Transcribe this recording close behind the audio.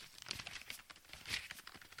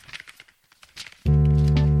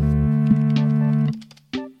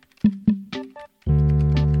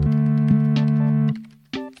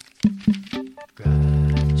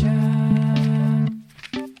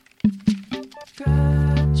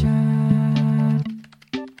Grad Chat.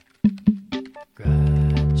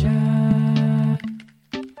 Grad Chat.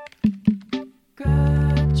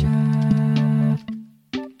 Grad Chat.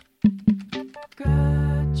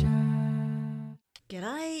 Grad Chat.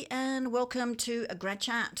 G'day and welcome to a Grad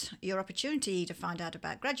Chat, your opportunity to find out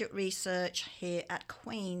about graduate research here at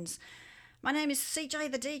Queen's. My name is CJ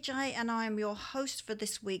the DJ and I am your host for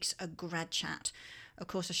this week's A Grad Chat. Of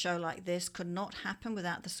course, a show like this could not happen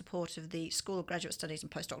without the support of the School of Graduate Studies and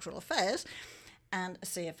Postdoctoral Affairs and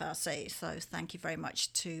CFRC, so thank you very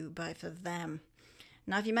much to both of them.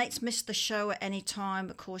 Now, if your mates missed the show at any time,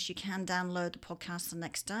 of course, you can download the podcast the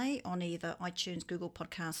next day on either iTunes, Google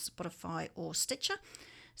Podcasts, Spotify or Stitcher.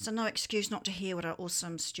 So no excuse not to hear what our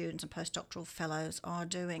awesome students and postdoctoral fellows are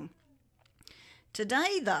doing.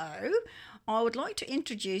 Today, though, I would like to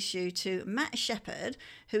introduce you to Matt Shepherd,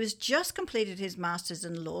 who has just completed his Masters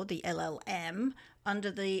in Law, the LLM,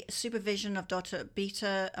 under the supervision of Dr.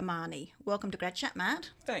 Bita Amani. Welcome to Grad Chat, Matt.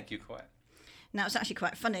 Thank you, Colette. Now, it's actually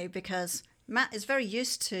quite funny because Matt is very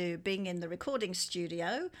used to being in the recording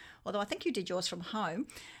studio, although I think you did yours from home,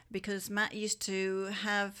 because Matt used to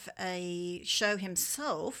have a show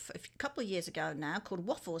himself a couple of years ago now called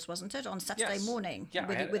Waffles, wasn't it, on Saturday morning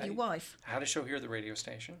with your wife? I had a show here at the radio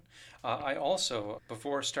station. I also,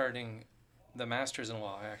 before starting the Masters in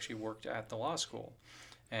Law, I actually worked at the law school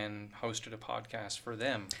and hosted a podcast for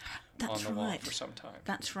them on the law for some time.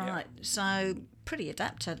 That's right. Yeah. So pretty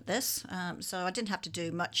adept at this. So I didn't have to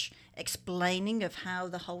do much explaining of how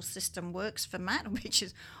the whole system works for Matt, which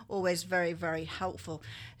is always very, very helpful.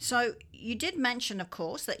 So you did mention, of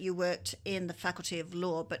course, that you worked in the Faculty of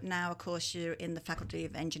Law, but now, of course, you're in the Faculty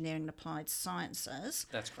of Engineering and Applied Sciences.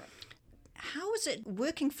 That's correct. How is it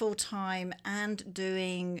working full-time and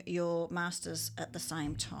doing your Masters at the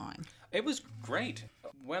same time? It was great.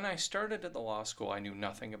 When I started at the law school, I knew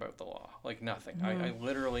nothing about the law, like nothing. I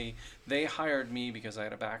literally, they hired me because I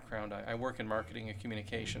had a background. I work in marketing and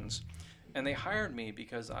communications, and they hired me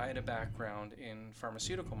because I had a background in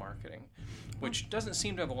pharmaceutical marketing, which doesn't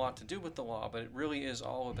seem to have a lot to do with the law, but it really is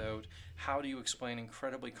all about how do you explain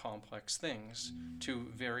incredibly complex things to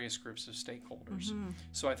various groups of stakeholders.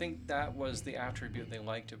 So I think that was the attribute they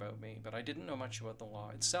liked about me, but I didn't know much about the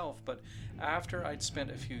law itself. But after I'd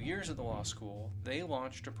spent a few years at the law school, they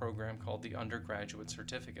launched a program called the Undergraduate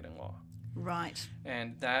Certificate in Law. Right.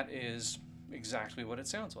 And that is exactly what it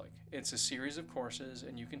sounds like. It's a series of courses,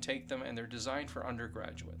 and you can take them, and they're designed for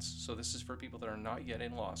undergraduates. So this is for people that are not yet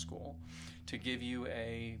in law school, to give you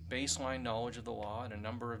a baseline knowledge of the law in a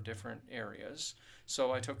number of different areas.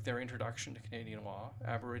 So I took their Introduction to Canadian Law,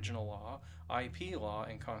 Aboriginal Law, IP Law,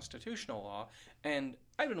 and Constitutional Law, and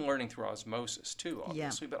I've been learning through osmosis too,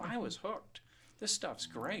 obviously, but I was hooked. This stuff's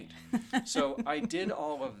great. So I did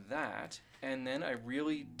all of that, and then I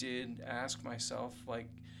really did ask myself, like,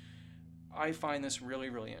 I find this really,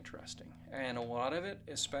 really interesting. And a lot of it,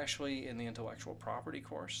 especially in the intellectual property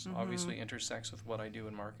course, obviously intersects with what I do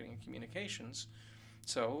in marketing and communications.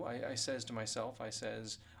 So I says to myself,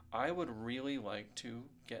 I would really like to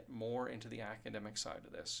get more into the academic side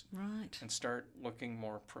of this. Right. And start looking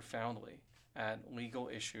more profoundly at legal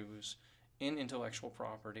issues in intellectual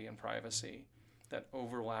property and privacy that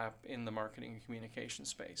overlap in the marketing and communication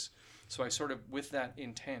space. So I sort of, with that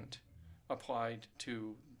intent, applied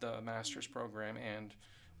to the master's program and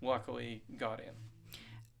luckily got in.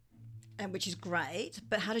 And which is great,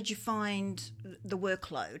 but how did you find the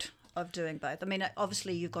workload of doing both? I mean,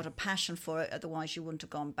 obviously you've got a passion for it, otherwise you wouldn't have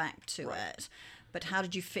gone back to it. But how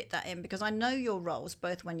did you fit that in? Because I know your roles,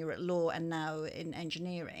 both when you were at law and now in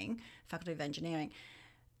engineering, Faculty of Engineering,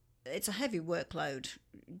 it's a heavy workload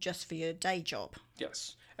just for your day job.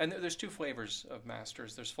 Yes. And there's two flavors of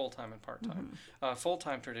masters. There's full-time and part-time.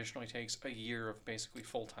 Full-time traditionally takes a year of basically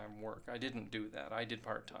full-time work. I didn't do that. I did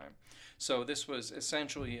part-time. So this was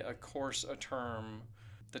essentially a course a term.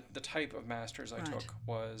 The type of masters I took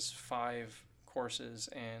was 5 courses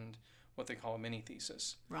and what they call a mini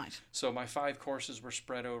thesis. Right. So my 5 courses were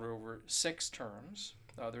spread out over 6 terms.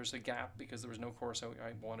 There's a gap because there was no course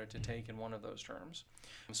I wanted to take in one of those terms.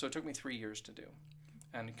 So it took me 3 years to do,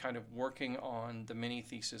 and kind of working on the mini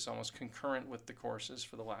thesis almost concurrent with the courses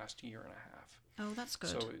for the last year and a half. Oh, that's good.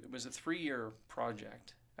 So it was a 3-year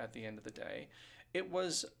project at the end of the day. It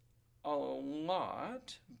was a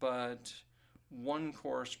lot, but 1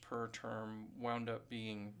 course per term wound up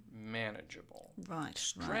being manageable. Right.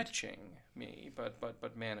 Stretching me,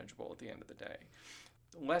 but manageable at the end of the day.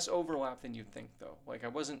 Less overlap than you'd think, though. Like, I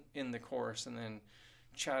wasn't in the course and then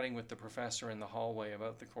chatting with the professor in the hallway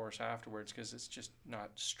about the course afterwards, because it's just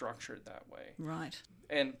not structured that way. Right.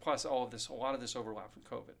 And plus, a lot of this overlapped with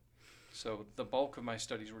COVID. So the bulk of my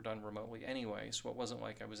studies were done remotely anyway, so it wasn't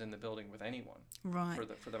like I was in the building with anyone Right.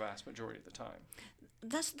 for the vast majority of the time.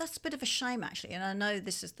 That's a bit of a shame, actually, and I know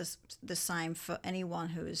this is the same for anyone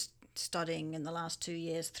who is studying in the last 2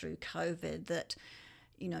 years through COVID. That,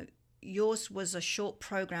 you know, yours was a short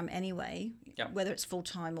program anyway, Yeah. whether it's full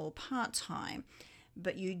time or part time,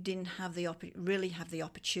 but you didn't have really have the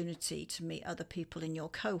opportunity to meet other people in your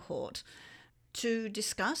cohort to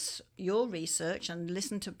discuss your research and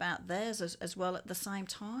listen to about theirs as well at the same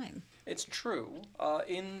time. It's true.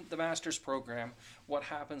 In the master's program, what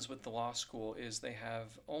happens with the law school is they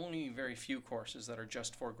have only very few courses that are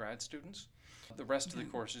just for grad students. The rest of the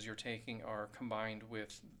courses you're taking are combined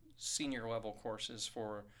with senior level courses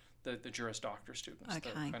for the Juris Doctor students, the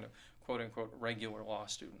Okay. kind of quote unquote regular law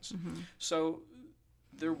students. So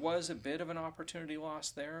there was a bit of an opportunity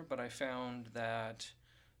lost there, but I found that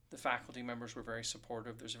the faculty members were very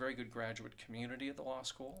supportive. There's a very good graduate community at the law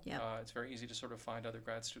school. Yep. It's very easy to sort of find other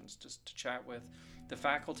grad students to chat with. The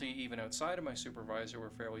faculty, even outside of my supervisor, were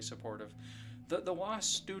fairly supportive. The law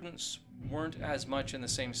students weren't as much in the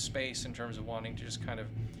same space in terms of wanting to just kind of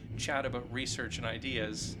chat about research and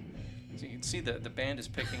ideas. So you can see the band is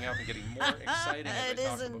picking up and getting more exciting as It I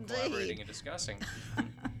talk is about indeed. collaborating and discussing.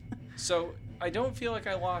 So I don't feel like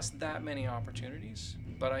I lost that many opportunities,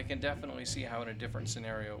 but I can definitely see how in a different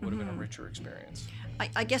scenario it would have been a richer experience.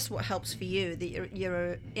 I guess what helps for you that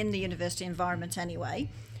you're in the university environment anyway,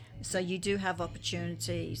 so you do have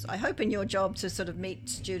opportunities. I hope in your job to sort of meet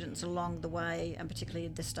students along the way, and particularly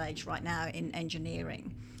at this stage right now in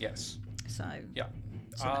engineering. Yes. So Yeah.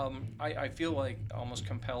 I feel like almost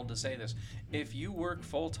compelled to say this. If you work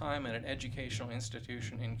full-time at an educational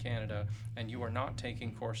institution in Canada and you are not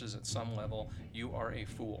taking courses at some level, you are a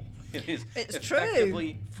fool. It is It's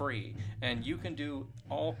effectively free, and you can do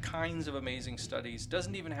all kinds of amazing studies.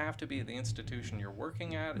 Doesn't even have to be at the institution you're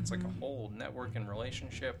working at. It's like a whole network and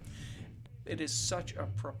relationship. It is such a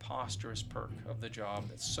preposterous perk of the job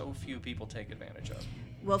that so few people take advantage of.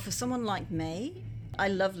 well, for someone like me, I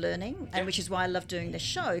love learning, Yeah. and which is why I love doing this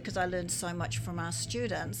show, because I learn so much from our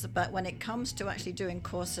students. But when it comes to actually doing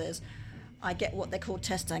courses, I get what they call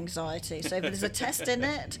test anxiety. So if there's a test in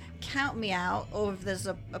it, count me out. Or if there's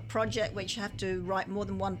a project which you have to write more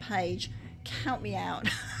than one page, count me out.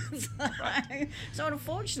 So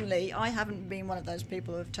unfortunately, I haven't been one of those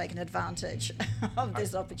people who have taken advantage of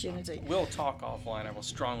this opportunity. We'll talk offline. I will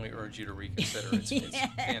strongly urge you to reconsider. It's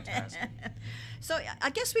fantastic. So I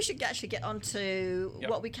guess we should actually get on to Yep.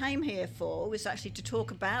 what we came here for, was actually to talk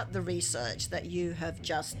about the research that you have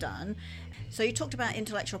just done. So you talked about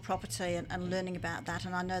intellectual property and learning about that,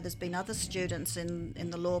 and I know there's been other students in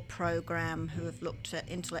the law program who have looked at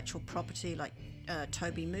intellectual property, like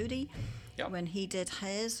Toby Moody, Yep. when he did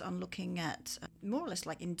his on looking at more or less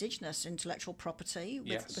like indigenous intellectual property with,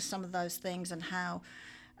 Yes. with some of those things, and how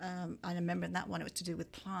I remember in that one it was to do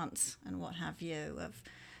with plants and what have you, of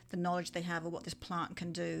the knowledge they have of what this plant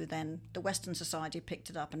can do. Then the Western society picked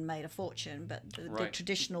it up and made a fortune, but the Right.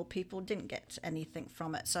 traditional people didn't get anything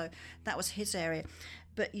from it. So that was his area.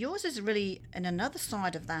 But yours is really, and another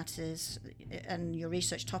side of that is, and your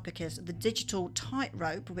research topic is the digital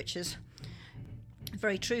tightrope, which is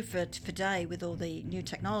very true for today with all the new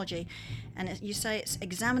technology. And you say it's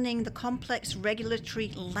examining the complex regulatory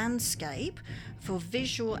landscape for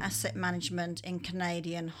visual asset management in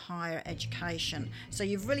Canadian higher education. So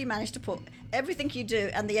you've really managed to put everything you do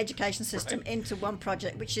and the education system Right. into one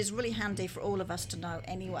project, which is really handy for all of us to know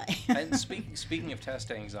anyway. And speaking of test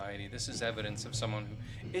anxiety, this is evidence of someone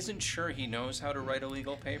who isn't sure he knows how to write a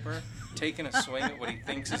legal paper, taking a swing at what he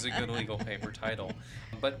thinks is a good legal paper title.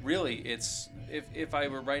 But really, it's if I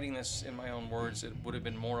were writing this in my own words, it would have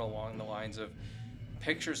been more along the lines of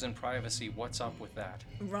pictures and privacy. What's up with that?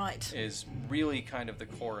 Right. Is really kind of the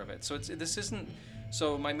core of it. So this isn't.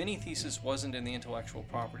 So my mini thesis wasn't in the intellectual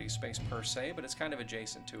property space per se, but it's kind of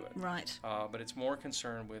adjacent to it. Right. But it's more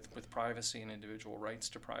concerned with privacy and individual rights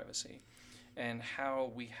to privacy, and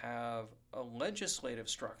how we have a legislative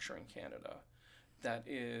structure in Canada that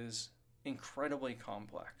is incredibly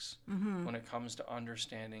complex when it comes to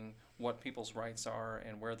understanding what people's rights are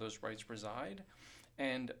and where those rights reside.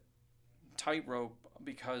 And tightrope,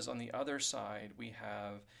 because on the other side we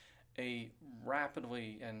have a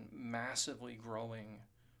rapidly and massively growing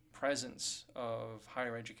presence of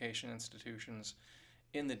higher education institutions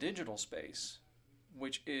in the digital space,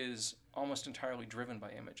 which is almost entirely driven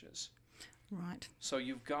by images. Right. So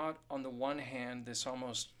you've got, on the one hand, this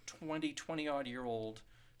almost 20-odd year old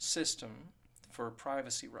system for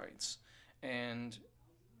privacy rights, and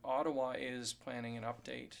Ottawa is planning an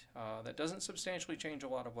update that doesn't substantially change a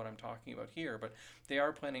lot of what I'm talking about here, but they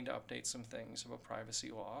are planning to update some things about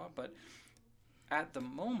privacy law. But at the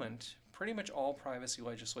moment, pretty much all privacy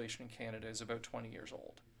legislation in Canada is about 20 years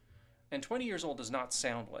old. And 20 years old does not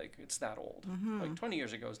sound like it's that old. Like 20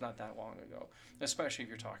 years ago is not that long ago, especially if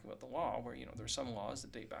you're talking about the law where, there's some laws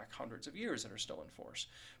that date back hundreds of years that are still in force.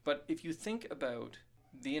 But if you think about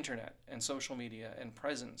the internet and social media and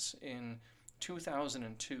presence in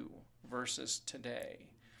 2002 versus today,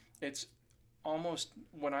 it's almost,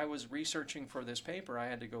 when I was researching for this paper, I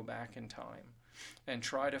had to go back in time and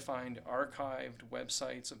try to find archived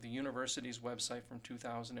websites of the university's website from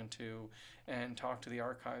 2002 and talk to the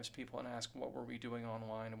archives people and ask what were we doing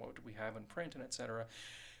online and what did we have in print and etc.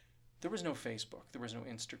 There was no Facebook, there was no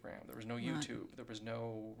Instagram, there was no YouTube, there was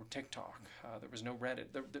no TikTok, there was no Reddit.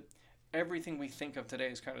 Everything we think of today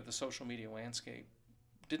as kind of the social media landscape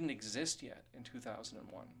didn't exist yet in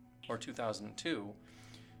 2001 or 2002.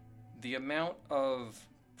 The amount of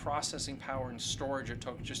processing power and storage it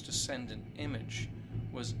took just to send an image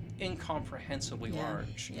was incomprehensibly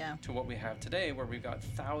large to what we have today, where we've got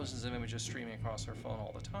thousands of images streaming across our phone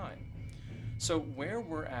all the time. So where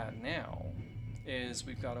we're at now is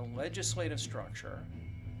we've got a legislative structure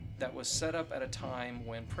that was set up at a time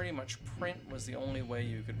when pretty much print was the only way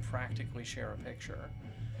you could practically share a picture.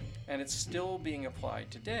 And it's still being applied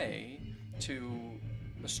today to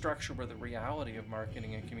a structure where the reality of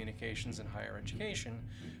marketing and communications in higher education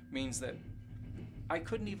means that I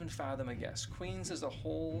couldn't even fathom a guess. Queen's as a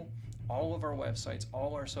whole, all of our websites,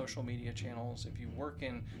 all our social media channels, if you work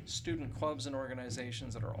in student clubs and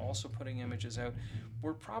organizations that are also putting images out,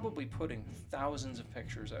 we're probably putting thousands of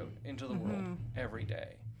pictures out into the world every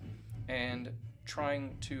day. And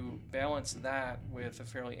trying to balance that with a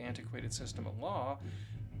fairly antiquated system of law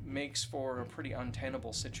makes for a pretty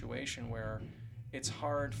untenable situation where it's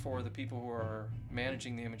hard for the people who are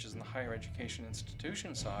managing the images in the higher education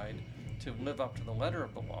institution side to live up to the letter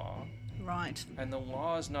of the law. Right. And the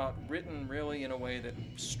law is not written really in a way that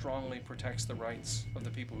strongly protects the rights of the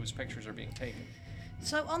people whose pictures are being taken.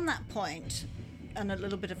 So on that point, and a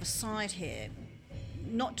little bit of a side here,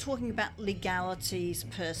 not talking about legalities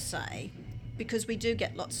per se, because we do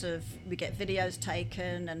get we get videos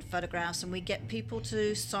taken and photographs, and we get people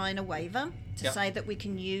to sign a waiver to say that we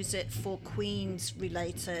can use it for Queen's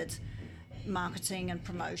related marketing and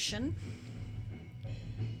promotion.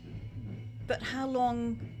 But how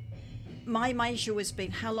long, my issue has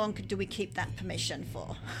been, how long do we keep that permission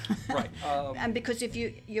for? Right. And because if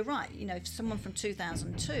you're right, if someone from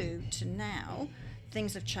 2002 to now,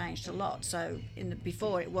 things have changed a lot. So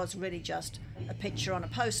before it was really just a picture on a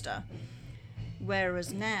poster.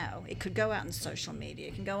 Whereas now it could go out on social media,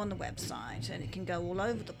 it can go on the website, and it can go all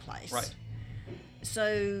over the place. Right.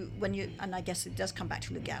 So and I guess it does come back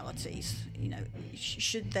to legalities,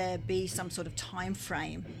 should there be some sort of time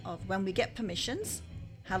frame of when we get permissions,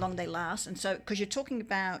 how long they last? And so, because you're talking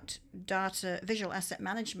about data, visual asset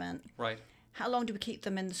management. Right. How long do we keep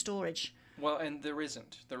them in the storage? Well, and there is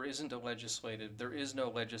no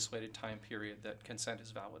legislated time period that consent is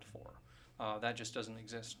valid for. That just doesn't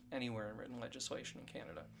exist anywhere in written legislation in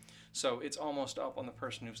Canada. So it's almost up on the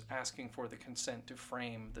person who's asking for the consent to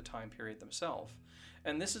frame the time period themselves.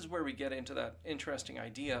 And this is where we get into that interesting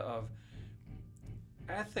idea of,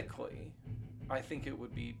 ethically, I think it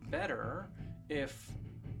would be better if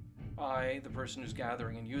I, the person who's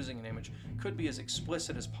gathering and using an image, could be as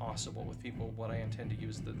explicit as possible with people what I intend to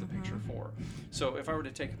use the picture for. So if I were to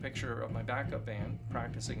take a picture of my backup band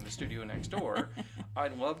practicing in the studio next door,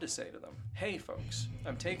 I'd love to say to them, hey folks,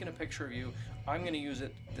 I'm taking a picture of you. I'm going to use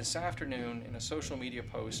it this afternoon in a social media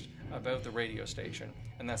post about the radio station,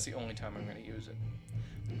 and that's the only time I'm going to use it.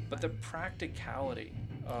 But the practicality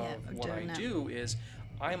of what I do is,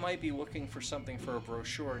 I might be looking for something for a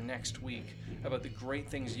brochure next week about the great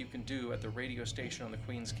things you can do at the radio station on the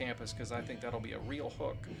Queen's campus, because I think that'll be a real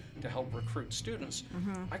hook to help recruit students.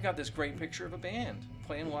 I got this great picture of a band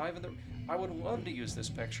playing live I would love to use this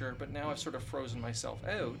picture, but now I've sort of frozen myself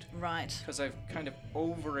out. Right. Because I've kind of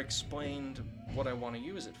over-explained what I want to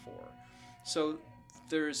use it for. So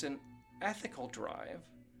there's an ethical drive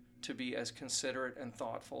to be as considerate and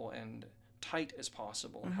thoughtful and tight as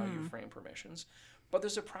possible in how you frame permissions. But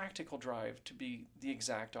there's a practical drive to be the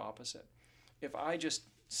exact opposite. If I just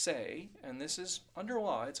say, and this is under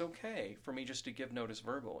law, it's okay for me just to give notice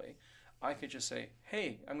verbally, I could just say,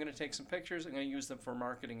 hey, I'm going to take some pictures, I'm going to use them for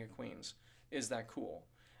marketing at Queen's. Is that cool?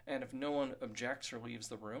 And if no one objects or leaves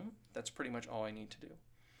the room, that's pretty much all I need to do.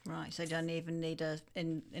 Right, so you don't even need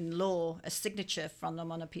in law a signature from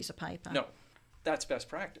them on a piece of paper. No. that's best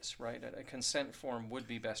practice, right? A consent form would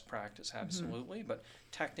be best practice, absolutely, but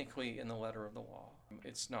technically in the letter of the law,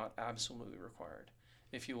 it's not absolutely required.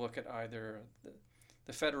 If you look at either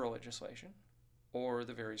the federal legislation or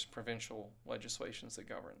the various provincial legislations that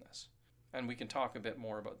govern this. And we can talk a bit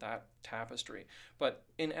more about that tapestry. But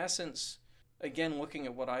in essence, again, looking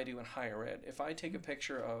at what I do in higher ed, if I take a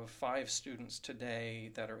picture of 5 students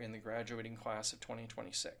today that are in the graduating class of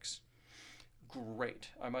 2026, great.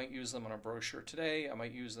 I might use them on a brochure today. I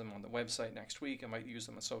might use them on the website next week. I might use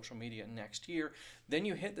them on social media next year. Then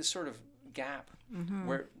you hit this sort of gap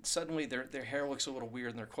where suddenly their hair looks a little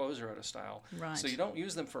weird and their clothes are out of style. Right. So you don't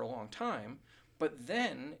use them for a long time. But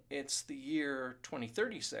then it's the year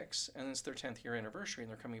 2036, and it's their 10th year anniversary, and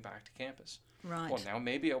they're coming back to campus. Right. Well, now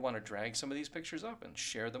maybe I want to drag some of these pictures up and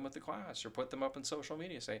share them with the class, or put them up on social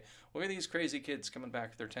media. Say, look at these crazy kids coming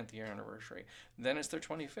back for their 10th year anniversary. Then it's their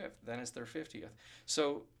 25th. Then it's their 50th.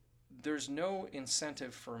 So there's no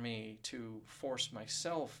incentive for me to force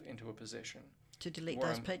myself into a position To delete where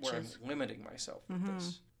those I'm pictures. limiting myself with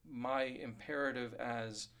this. My imperative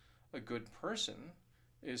as a good person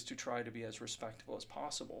is to try to be as respectful as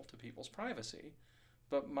possible to people's privacy.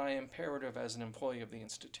 But my imperative as an employee of the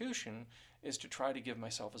institution is to try to give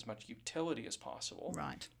myself as much utility as possible.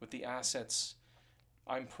 Right. With the assets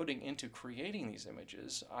I'm putting into creating these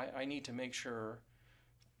images, I need to make sure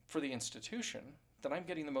for the institution that I'm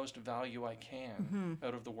getting the most value I can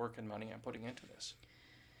out of the work and money I'm putting into this.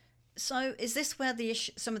 So is this where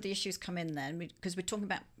some of the issues come in then? Because we're talking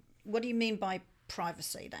about, what do you mean by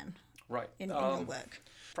privacy then Right. in your work?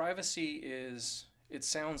 Privacy it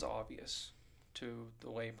sounds obvious to the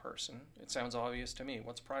lay person. It sounds obvious to me.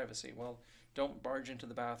 What's privacy? Well, don't barge into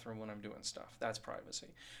the bathroom when I'm doing stuff. That's privacy.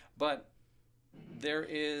 But there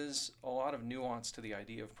is a lot of nuance to the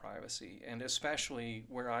idea of privacy, and especially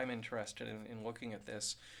where I'm interested in looking at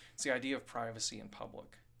this, it's the idea of privacy in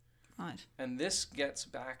public. Right. And this gets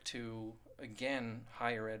back to, again,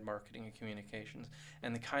 higher ed marketing and communications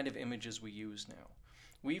and the kind of images we use now.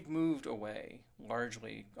 We've moved away,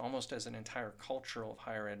 largely, almost as an entire culture of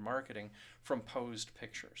higher ed marketing, from posed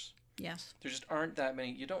pictures. Yes. There just aren't that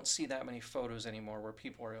many, you don't see that many photos anymore where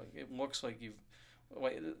people are, it looks like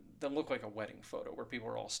they look like a wedding photo where people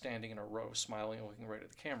are all standing in a row, smiling and looking right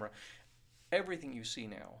at the camera. Everything you see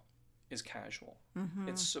now is casual.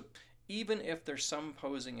 It's even if there's some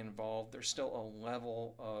posing involved, there's still a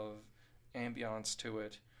level of ambiance to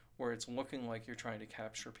it where it's looking like you're trying to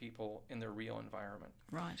capture people in their real environment.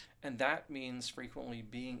 Right. And that means frequently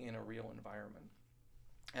being in a real environment.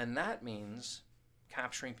 And that means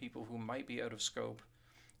capturing people who might be out of scope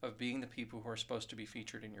of being the people who are supposed to be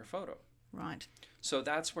featured in your photo. Right. So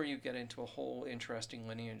that's where you get into a whole interesting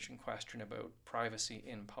lineage and question about privacy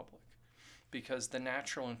in public. Because the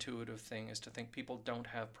natural intuitive thing is to think people don't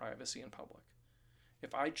have privacy in public.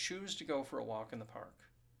 If I choose to go for a walk in the park,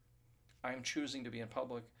 I'm choosing to be in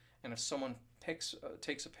public, and if someone takes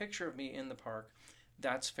a picture of me in the park,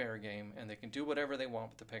 that's fair game, and they can do whatever they want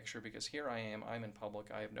with the picture because here I am, I'm in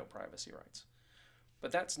public, I have no privacy rights.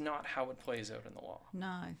 But that's not how it plays out in the law.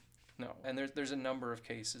 No, and there's a number of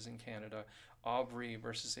cases in Canada. Aubrey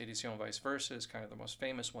versus Edition Vice Versa is kind of the most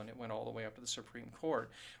famous one. It went all the way up to the Supreme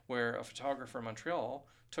Court, where a photographer in Montreal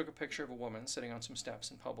took a picture of a woman sitting on some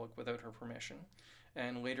steps in public without her permission,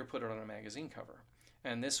 and later put it on a magazine cover.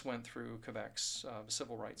 And this went through Quebec's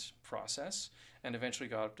civil rights process and eventually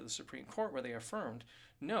got up to the Supreme Court, where they affirmed,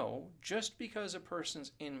 no, just because a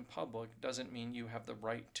person's in public doesn't mean you have the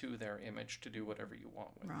right to their image to do whatever you want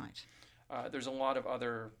with. Right. There's a lot of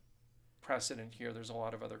other precedent here. There's a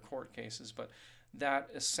lot of other court cases, but that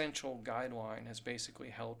essential guideline has basically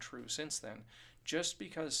held true since then. Just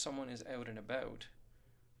because someone is out and about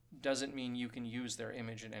doesn't mean you can use their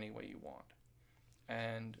image in any way you want.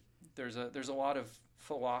 And there's a lot of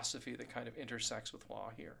philosophy that kind of intersects with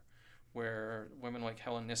law here, where women like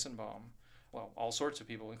Helen Nissenbaum, well, all sorts of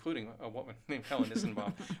people, including a woman named Helen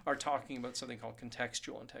Nissenbaum, are talking about something called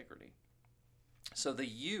contextual integrity. So the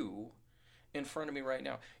you in front of me right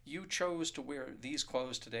now, you chose to wear these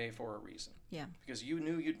clothes today for a reason. Yeah. Because you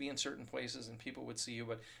knew you'd be in certain places and people would see you,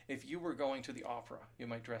 but if you were going to the opera, you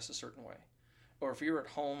might dress a certain way. Or if you're at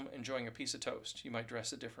home enjoying a piece of toast, you might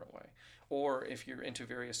dress a different way. Or if you're into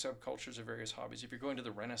various subcultures or various hobbies, if you're going to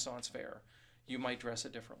the Renaissance Fair, you might dress a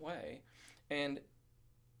different way. And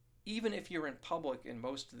even if you're in public in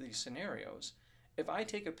most of these scenarios, if I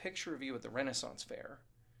take a picture of you at the Renaissance Fair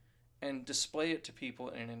and display it to people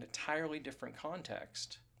in an entirely different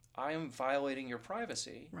context, I am violating your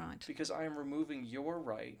privacy. Right. Because I am removing your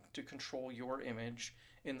right to control your image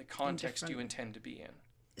in the context you intend to be in.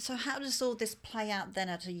 So how does all this play out then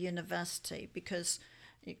at a university? Because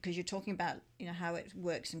because you're talking about, how it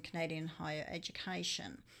works in Canadian higher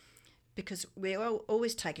education. Because we're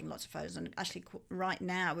always taking lots of photos, and actually right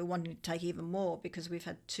now we're wanting to take even more because we've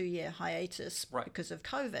had 2-year hiatus because of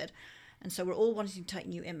COVID, and so we're all wanting to take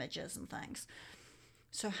new images and things.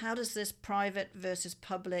 So how does this private versus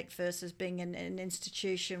public versus being in an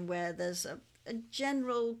institution where there's a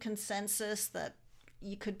general consensus that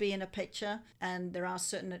you could be in a picture, and there are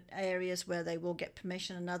certain areas where they will get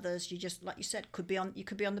permission, and others you just, like you said, you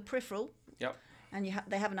could be on the peripheral. Yep. And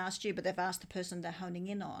they haven't asked you, but they've asked the person they're honing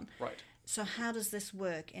in on. Right. So how does this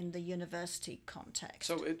work in the university context?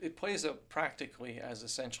 So it plays out practically as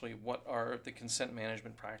essentially what are the consent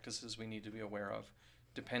management practices we need to be aware of,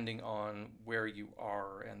 depending on where you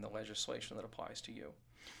are and the legislation that applies to you.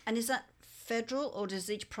 And is that federal, or does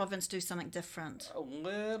each province do something different? A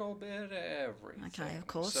little bit of everything. Okay, of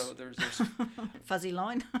course. So there's Fuzzy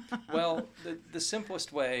line. well, the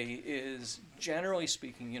simplest way is, generally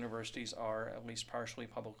speaking, universities are at least partially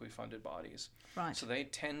publicly funded bodies. Right. So they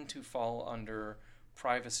tend to fall under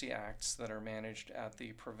privacy acts that are managed at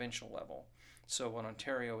the provincial level. So in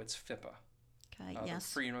Ontario, it's FIPPA. Okay, The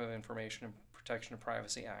yes. Freedom of Information and Protection of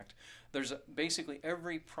Privacy Act. Basically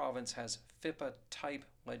every province has FIPPA type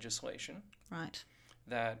legislation Right.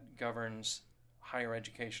 that governs higher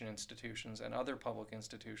education institutions and other public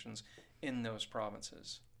institutions in those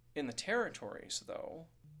provinces. In the territories, though,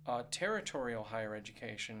 territorial higher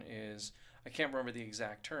education is, I can't remember the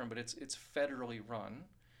exact term, but it's federally run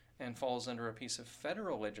and falls under a piece of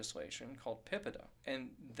federal legislation called PIPEDA. And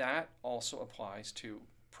that also applies to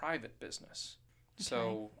private business. Okay.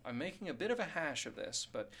 So I'm making a bit of a hash of this,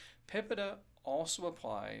 but PIPEDA also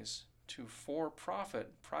applies to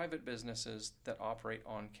for-profit private businesses that operate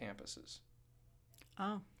on campuses.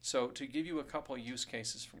 Oh, So to give you a couple of use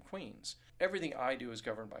cases from Queens, everything I do is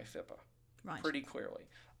governed by FIPPA right. pretty clearly.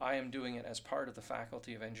 I am doing it as part of the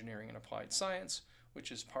Faculty of Engineering and Applied Science,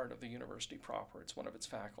 which is part of the university proper. It's one of its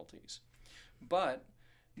faculties. But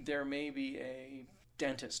there may be a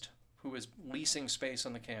dentist who is leasing space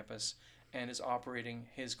on the campus and is operating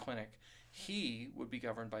his clinic. He would be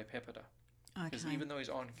governed by PIPEDA. Because Okay. even though he's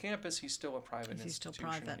on campus, he's still a private He's still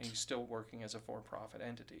institution. private. And he's still working as a for-profit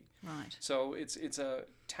entity. Right. So it's a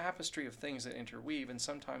tapestry of things that interweave, and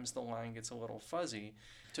sometimes the line gets a little fuzzy.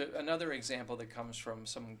 To another example that comes from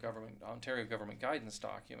some Ontario government guidance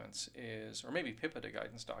documents is, or maybe PIPEDA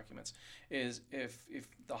guidance documents, is if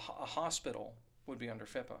a hospital would be under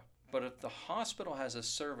FIPPA. But if the hospital has a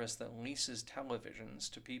service that leases televisions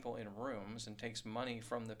to people in rooms and takes money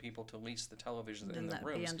from the people to lease the televisions Then in the that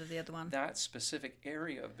would be rooms, under the other one. that specific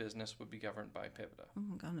area of business would be governed by PIPEDA. Oh,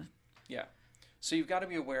 my goodness. Yeah. So you've got to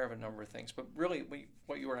be aware of a number of things. But really,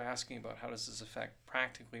 what you were asking about, how does this affect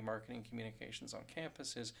practically marketing communications on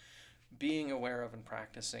campus, is being aware of and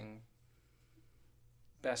practicing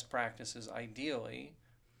best practices ideally,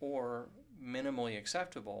 or minimally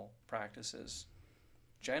acceptable practices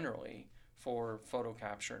generally for photo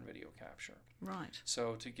capture and video capture. Right.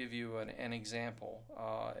 So to give you an example,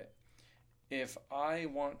 if I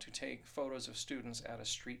want to take photos of students at a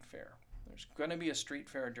street fair, there's going to be a street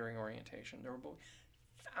fair during orientation. There will be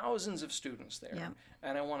thousands of students there, Yeah.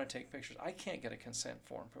 and I want to take pictures. I can't get a consent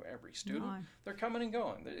form for every student. No. They're coming and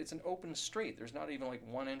going. It's an open street. There's not even like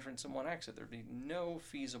one entrance and one exit. There'd be no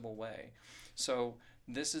feasible way. So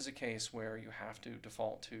this is a case where you have to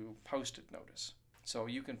default to post-it notice. So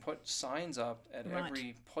you can put signs up at Right.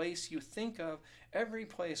 every place you think of, every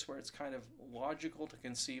place where it's kind of logical to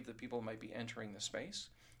conceive that people might be entering the space.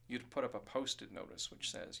 You'd put up a post-it notice which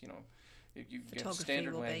says, you get Photography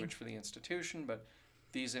standard will be- language for the institution, but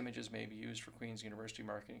these images may be used for Queen's University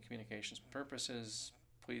marketing and communications purposes.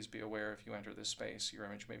 Please be aware if you enter this space, your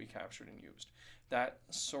image may be captured and used. That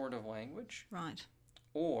sort of language. Right.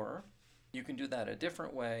 Or you can do that a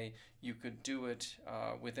different way. You could do it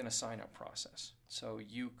within a sign-up process. So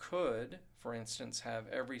you could, for instance, have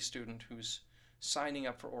every student who's signing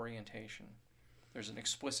up for orientation, there's an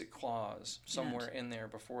explicit clause somewhere in there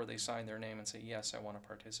before they sign their name and say, yes, I want to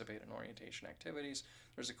participate in orientation activities.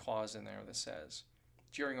 There's a clause in there that says,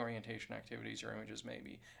 during orientation activities, your images may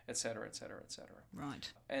be, et cetera, et cetera, et cetera.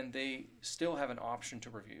 Right. And they still have an option to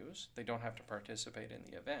reviews. They don't have to participate in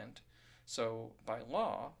the event. So by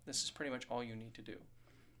law, this is pretty much all you need to do.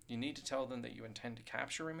 You need to tell them that you intend to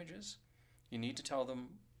capture images. You need to tell them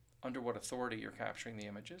under what authority you're capturing the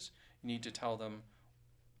images. You need to tell them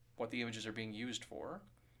what the images are being used for.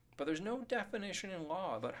 But there's no definition in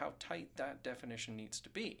law about how tight that definition needs to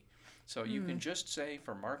be. So you can just say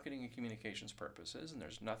for marketing and communications purposes, and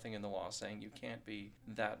there's nothing in the law saying you can't be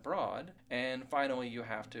that broad. And finally, you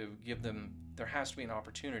have to give them, there has to be an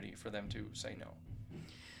opportunity for them to say no.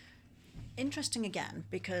 interesting again,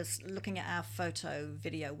 because looking at our photo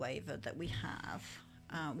video waiver that we have,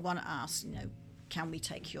 one asks, can we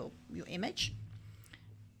take your image?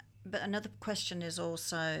 But another question is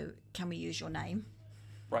also, can we use your name?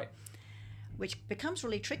 Right. Which becomes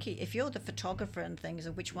really tricky if you're the photographer and things,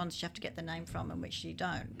 and which ones you have to get the name from and which you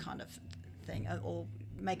don't, kind of thing, or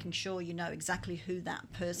making sure you know exactly who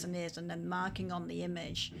that person is, and then marking on the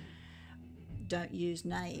image, don't use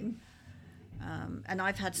name. And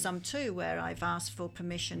I've had some too where I've asked for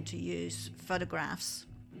permission to use photographs,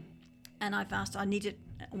 and I've asked, I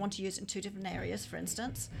want to use it in two different areas, for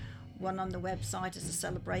instance. One on the website is a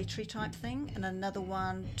celebratory type thing, and another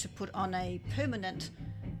one to put on a permanent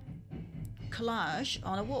collage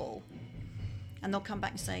on a wall. And they'll come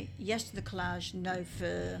back and say yes to the collage, no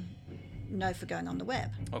for going on the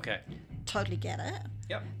web. Okay. Totally get it.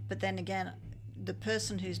 Yep. But then again, the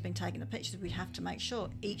person who's been taking the pictures, we have to make sure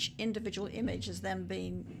each individual image has then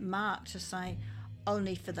been marked to say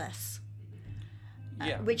only for this.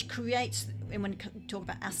 Yeah. Which creates, and when you talk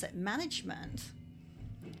about asset management,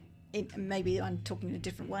 maybe I'm talking in a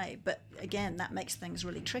different way, but again, that makes things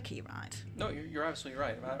really tricky, right? No, you're absolutely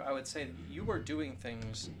right. I would say that you are doing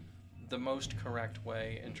things the most correct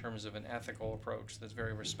way in terms of an ethical approach that's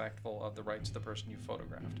very respectful of the rights of the person you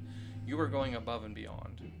photographed. You are going above and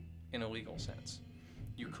beyond in a legal sense.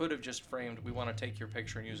 You could have just framed, we want to take your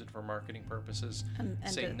picture and use it for marketing purposes, and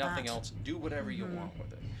say nothing else, do whatever you want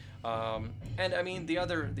with it. And I mean, the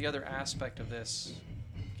other aspect of this,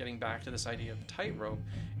 getting back to this idea of tightrope,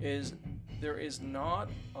 is there is not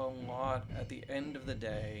a lot at the end of the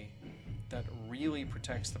day that really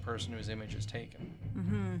protects the person whose image is taken.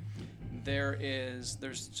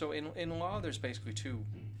 So in law, there's basically two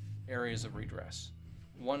areas of redress.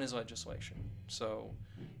 One is legislation. So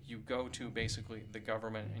you go to basically the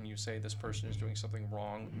government and you say this person is doing something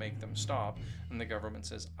wrong, make them stop, and the government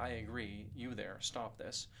says, I agree, you there, stop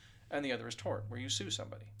this. And the other is tort, where you sue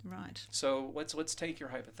somebody. Right. So let's take your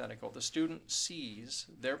hypothetical. The student sees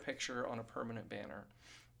their picture on a permanent banner,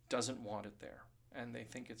 doesn't want it there, and they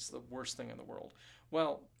think it's the worst thing in the world.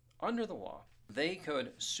 Well, under the law, they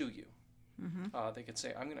could sue you. They could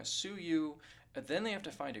say, I'm going to sue you, and then they have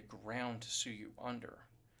to find a ground to sue you under.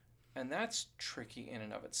 And that's tricky in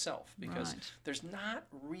and of itself, because there's not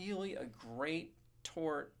really a great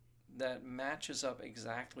tort that matches up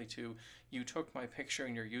exactly to, you took my picture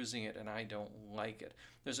and you're using it and I don't like it.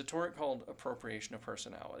 There's a tort called appropriation of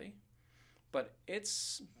personality, but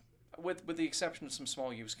it's, with the exception of some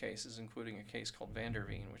small use cases, including a case called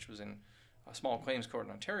Vanderveen, which was in a small claims court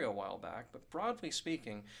in Ontario a while back, but broadly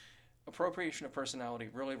speaking, appropriation of personality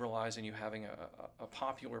really relies on you having a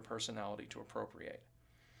popular personality to appropriate.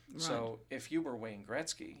 Right. So if you were Wayne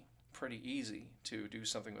Gretzky, pretty easy to do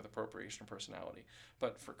something with appropriation of personality.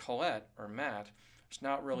 But for Colette or Matt, there's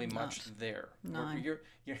not really much there. No.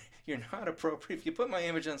 You're not appropriate. If you put my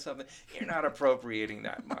image on something, you're not appropriating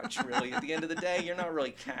that much, really. At the end of the day, you're not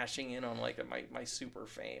really cashing in on like my super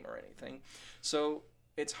fame or anything. So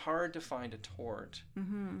it's hard to find a tort.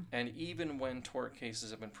 And even when tort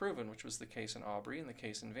cases have been proven, which was the case in Aubrey and the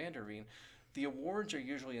case in Vanderveen, the awards are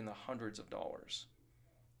usually in the hundreds of dollars.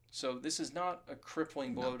 So this is not a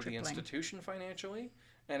crippling blow to the institution financially,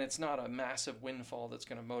 and it's not a massive windfall that's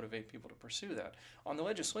going to motivate people to pursue that. On the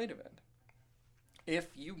legislative end, if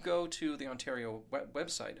you go to the Ontario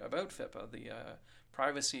website about FIPPA, the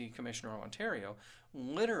Privacy Commissioner of Ontario,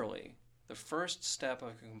 literally the first step of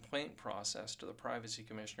a complaint process to the Privacy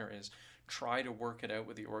Commissioner is try to work it out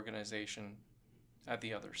with the organization at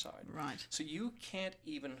the other side. Right. So you can't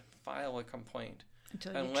even file a complaint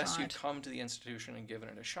unless you come to the institution and given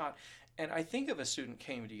it a shot. And I think if a student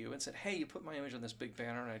came to you and said, hey, you put my image on this big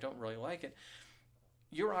banner and I don't really like it,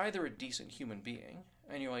 you're either a decent human being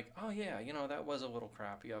and you're like, oh yeah, that was a little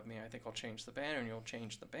crappy of me, I think I'll change the banner, and you'll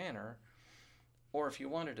change the banner. Or if you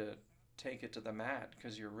wanted to take it to the mat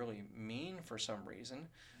because you're really mean for some reason,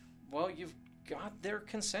 well, you've got their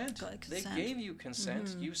consent. They gave you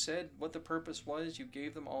consent. You said what the purpose was. You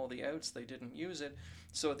gave them all the outs. They didn't use it.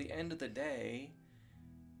 So at the end of the day,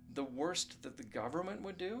 the worst that the government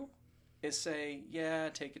would do is say, yeah,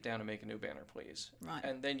 take it down and make a new banner, please. Right.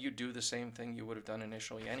 And then you do the same thing you would have done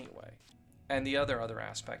initially anyway. And the other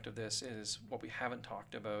aspect of this is what we haven't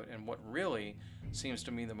talked about, and what really seems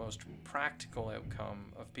to me the most practical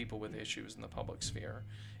outcome of people with issues in the public sphere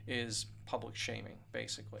is public shaming,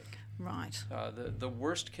 basically. Right. The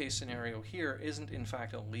worst case scenario here isn't in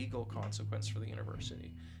fact a legal consequence for the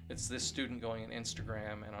university. It's this student going on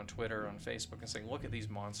Instagram and on Twitter, on Facebook, and saying, look at these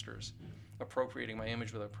monsters appropriating my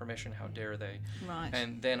image without permission, how dare they? Right.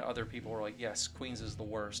 And then other people are like, yes, Queens is the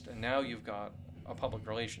worst. And now you've got a public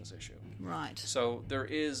relations issue. Right. So there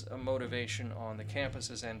is a motivation on the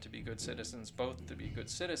campus's end to be good citizens, both to be good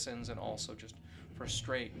citizens and also just for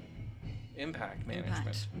straight impact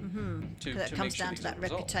management. To That make comes sure down these to that are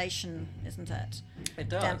resolved. reputation, isn't it? It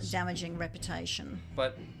does. Damaging reputation.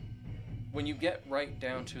 But when you get right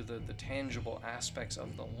down to the tangible aspects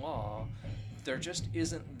of the law, there just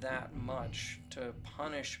isn't that much to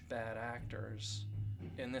punish bad actors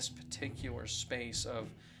in this particular space of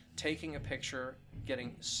taking a picture,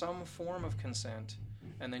 getting some form of consent,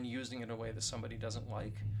 and then using it in a way that somebody doesn't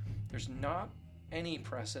like. There's not any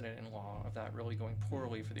precedent in law of that really going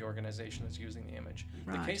poorly for the organization that's using the image.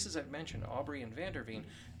 Right. The cases I've mentioned, Aubrey and Vanderveen,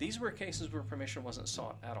 these were cases where permission wasn't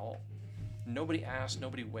sought at all. Nobody asked,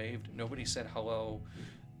 nobody waved, nobody said hello.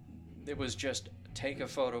 It was just take a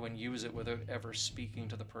photo and use it without ever speaking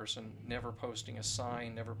to the person, never posting a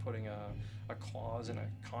sign, never putting a clause in a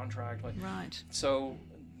contract. Right. So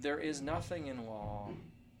there is nothing in law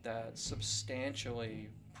that substantially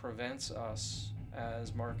prevents us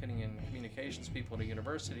as marketing and communications people at a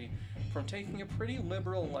university from taking a pretty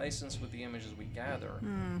liberal license with the images we gather,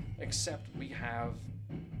 except we have,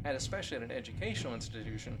 and especially at an educational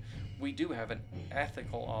institution, we do have an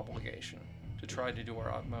ethical obligation to try to do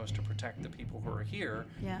our utmost to protect the people who are here,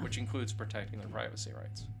 Yeah. which includes protecting their privacy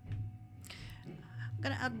rights. I'm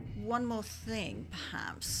going to add one more thing,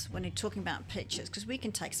 perhaps, when you're talking about pictures, because we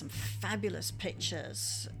can take some fabulous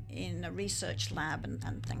pictures in a research lab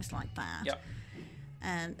and things like that. Yep.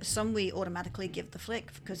 And some we automatically give the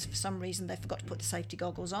flick because for some reason they forgot to put the safety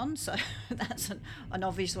goggles on. So that's an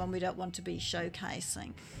obvious one we don't want to be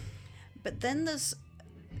showcasing. But then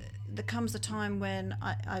there comes a time when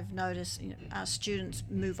I've noticed our students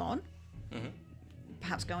move on,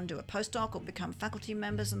 perhaps go and do a postdoc or become faculty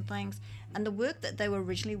members and things. And the work that they were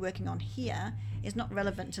originally working on here is not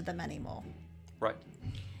relevant to them anymore. Right.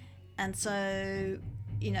 And so,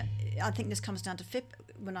 I think this comes down to FIP.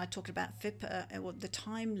 When I talked about FIP, or the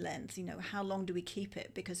time length, how long do we keep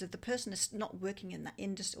it? Because if the person is not working in that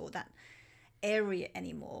industry or that area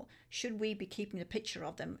anymore, should we be keeping a picture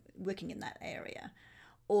of them working in that area?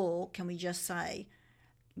 Or can we just say,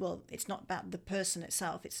 well, it's not about the person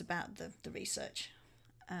itself, it's about the research.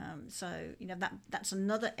 So, that's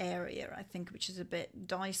another area, I think, which is a bit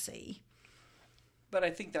dicey. But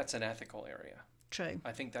I think that's an ethical area. True.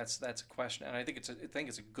 I think that's a question, and I think it's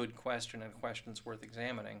a good question and a question that's worth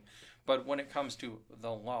examining. But when it comes to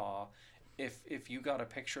the law, if you got a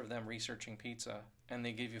picture of them researching pizza and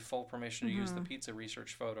they gave you full permission to use the pizza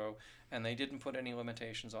research photo, and they didn't put any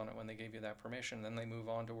limitations on it when they gave you that permission, then they move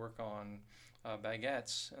on to work on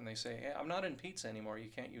baguettes, and they say, hey, I'm not in pizza anymore, you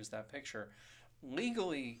can't use that picture.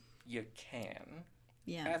 Legally, you can.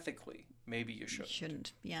 Yeah. Ethically, maybe you shouldn't.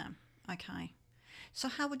 Shouldn't. Yeah. Okay. So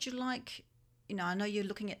how would you like, I know you're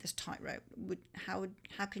looking at this tightrope. How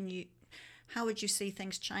would you see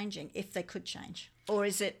things changing if they could change? Or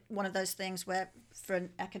is it one of those things where for an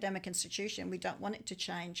academic institution, we don't want it to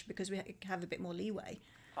change because we have a bit more leeway?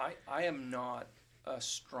 I am not a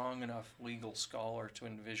strong enough legal scholar to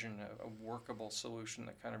envision a workable solution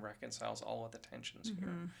that kind of reconciles all of the tensions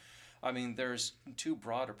here. I mean, there's two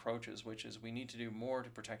broad approaches, which is we need to do more to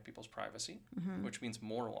protect people's privacy, which means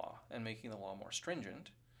more law and making the law more stringent,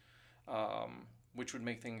 which would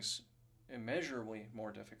make things immeasurably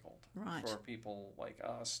more difficult for people like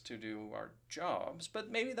us to do our jobs. But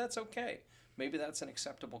maybe that's okay. Maybe that's an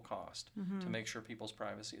acceptable cost to make sure people's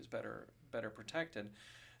privacy is better protected.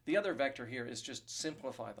 The other vector here is just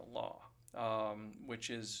simplify the law, which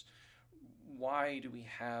is why do we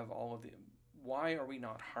have why are we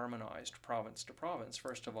not harmonized province to province?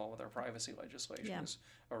 First of all, with our privacy legislation is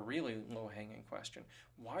a really low-hanging question.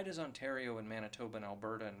 Why does Ontario and Manitoba and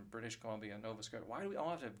Alberta and British Columbia and Nova Scotia, why do we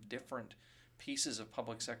all have to have different pieces of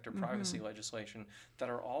public sector privacy legislation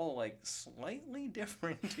that are all like slightly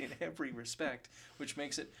different in every respect, which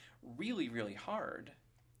makes it really, really hard?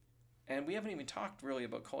 And we haven't even talked really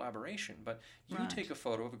about collaboration, but you take a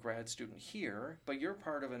photo of a grad student here, but you're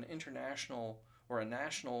part of an international or a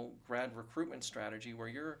national grad recruitment strategy where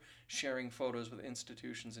you're sharing photos with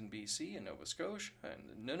institutions in BC and Nova Scotia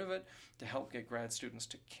and Nunavut to help get grad students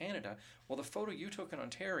to Canada. Well, the photo you took in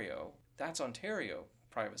Ontario, that's Ontario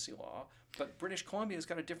privacy law, but British Columbia's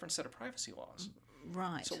got a different set of privacy laws.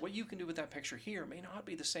 Right. So what you can do with that picture here may not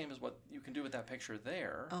be the same as what you can do with that picture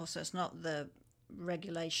there. Oh, so it's not the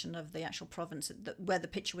regulation of the actual province where the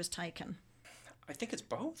picture was taken. I think it's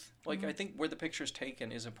both. I think where the picture is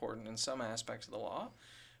taken is important in some aspects of the law,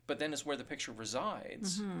 but then it's where the picture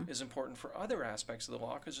resides is important for other aspects of the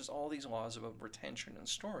law because there's all these laws about retention and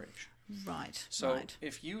storage. Right. So right.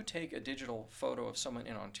 if you take a digital photo of someone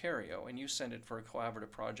in Ontario and you send it for a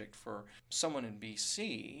collaborative project for someone in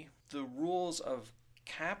BC, the rules of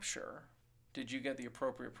capture, did you get the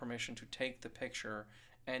appropriate permission to take the picture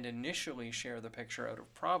and initially share the picture out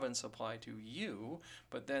of province, apply to you,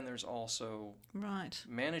 but then there's also Right.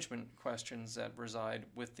 management questions that reside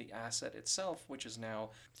with the asset itself, which is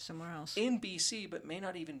now Somewhere else. in BC, but may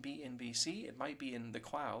not even be in BC. It might be in the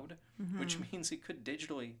cloud, which means it could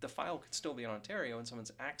digitally, the file could still be in Ontario and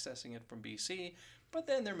someone's accessing it from BC, but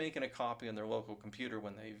then they're making a copy on their local computer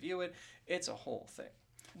when they view it. It's a whole thing,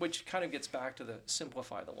 which kind of gets back to the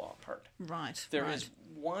simplify the law part. Right. There right. is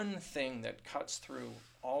one thing that cuts through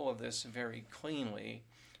all of this very cleanly,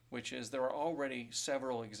 which is there are already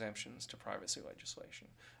several exemptions to privacy legislation.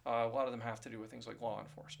 A lot of them have to do with things like law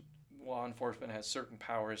enforcement. Law enforcement has certain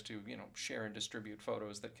powers to, share and distribute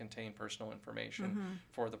photos that contain personal information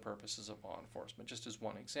for the purposes of law enforcement. Just as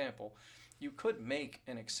one example, you could make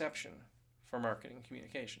an exception for marketing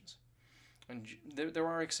communications. And there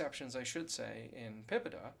are exceptions, I should say, in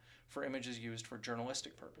PIPEDA for images used for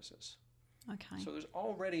journalistic purposes. Okay. So there's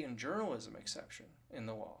already a journalism exception in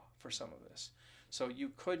the law for some of this. So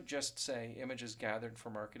you could just say images gathered for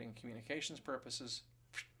marketing communications purposes,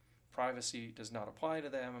 privacy does not apply to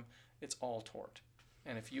them, it's all tort.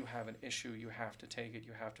 And if you have an issue, you have to take it,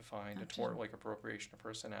 you have to find a tort like appropriation of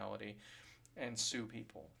personality and sue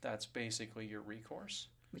people. That's basically your recourse.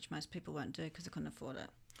 Which most people won't do because they couldn't afford it.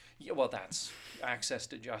 Yeah, well, that's access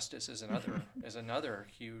to justice is another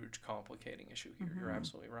huge complicating issue here. You're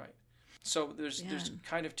absolutely right. So there's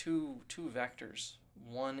kind of two vectors.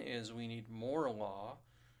 One is we need more law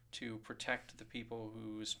to protect the people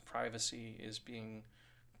whose privacy is being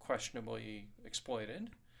questionably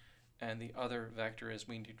exploited, and the other vector is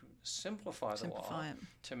we need to simplify the law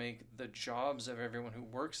to make the jobs of everyone who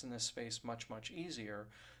works in this space much, much easier.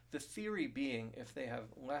 The theory being if they have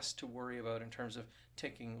less to worry about in terms of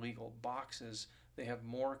ticking legal boxes, they have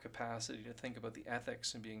more capacity to think about the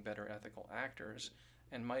ethics and being better ethical actors,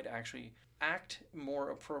 and might actually act more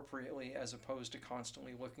appropriately as opposed to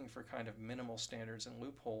constantly looking for kind of minimal standards and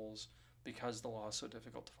loopholes because the law is so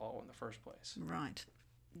difficult to follow in the first place. Right.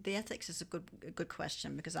 The ethics is a good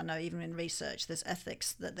question, because I know even in research there's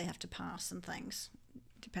ethics that they have to pass and things,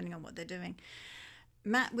 depending on what they're doing.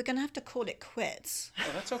 Matt, we're going to have to call it quits.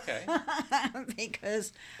 Oh, that's okay.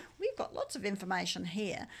 Because we've got lots of information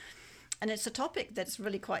here. And it's a topic that's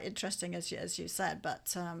really quite interesting, as you said,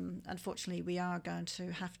 but unfortunately we are going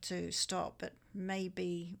to have to stop. But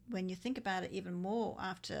maybe when you think about it even more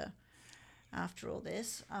after all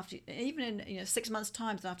this, even in 6 months'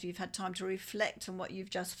 time, after you've had time to reflect on what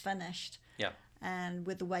you've just finished, and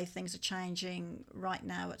with the way things are changing right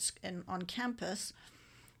now on campus,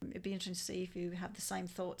 it'd be interesting to see if you have the same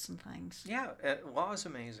thoughts and things. Yeah, law is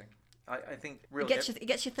amazing. I think really it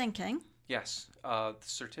gets you thinking. Yes, the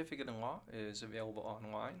certificate in law is available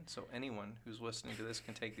online, so anyone who's listening to this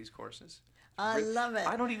can take these courses. I love it.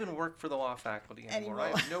 I don't even work for the law faculty anymore. I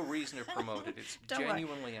have no reason to promote it. It's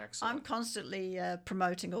genuinely excellent. I'm constantly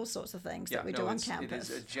promoting all sorts of things that we do on campus.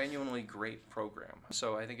 It is a genuinely great program.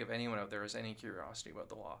 So I think if anyone out there has any curiosity about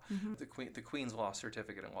the law, the Queen's Law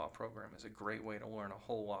Certificate in Law program is a great way to learn a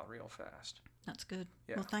whole lot real fast. That's good.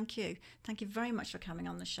 Yeah. Well, thank you. Thank you very much for coming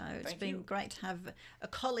on the show. It's been you. great to have a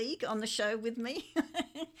colleague on the show with me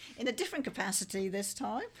in a different capacity this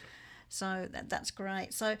time. So that's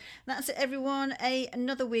great. So that's it, everyone.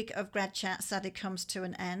 Another week of Grad Chat sadly comes to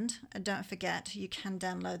an end. And don't forget, you can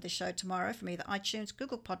download the show tomorrow from either iTunes,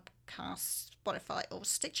 Google Podcasts, Spotify or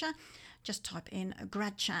Stitcher. Just type in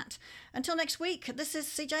Grad Chat. Until next week, this is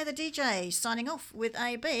CJ the DJ signing off with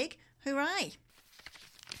a big hooray.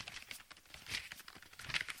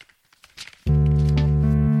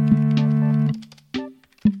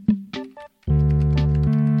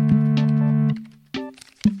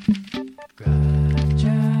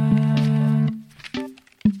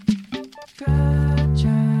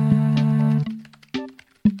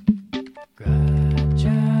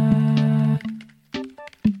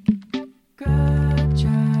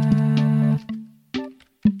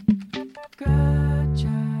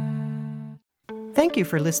 Thank you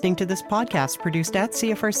for listening to this podcast produced at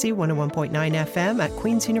CFRC 101.9 FM at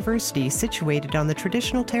Queen's University, situated on the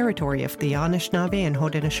traditional territory of the Anishinaabe and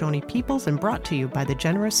Haudenosaunee peoples, and brought to you by the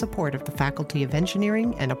generous support of the Faculty of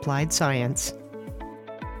Engineering and Applied Science.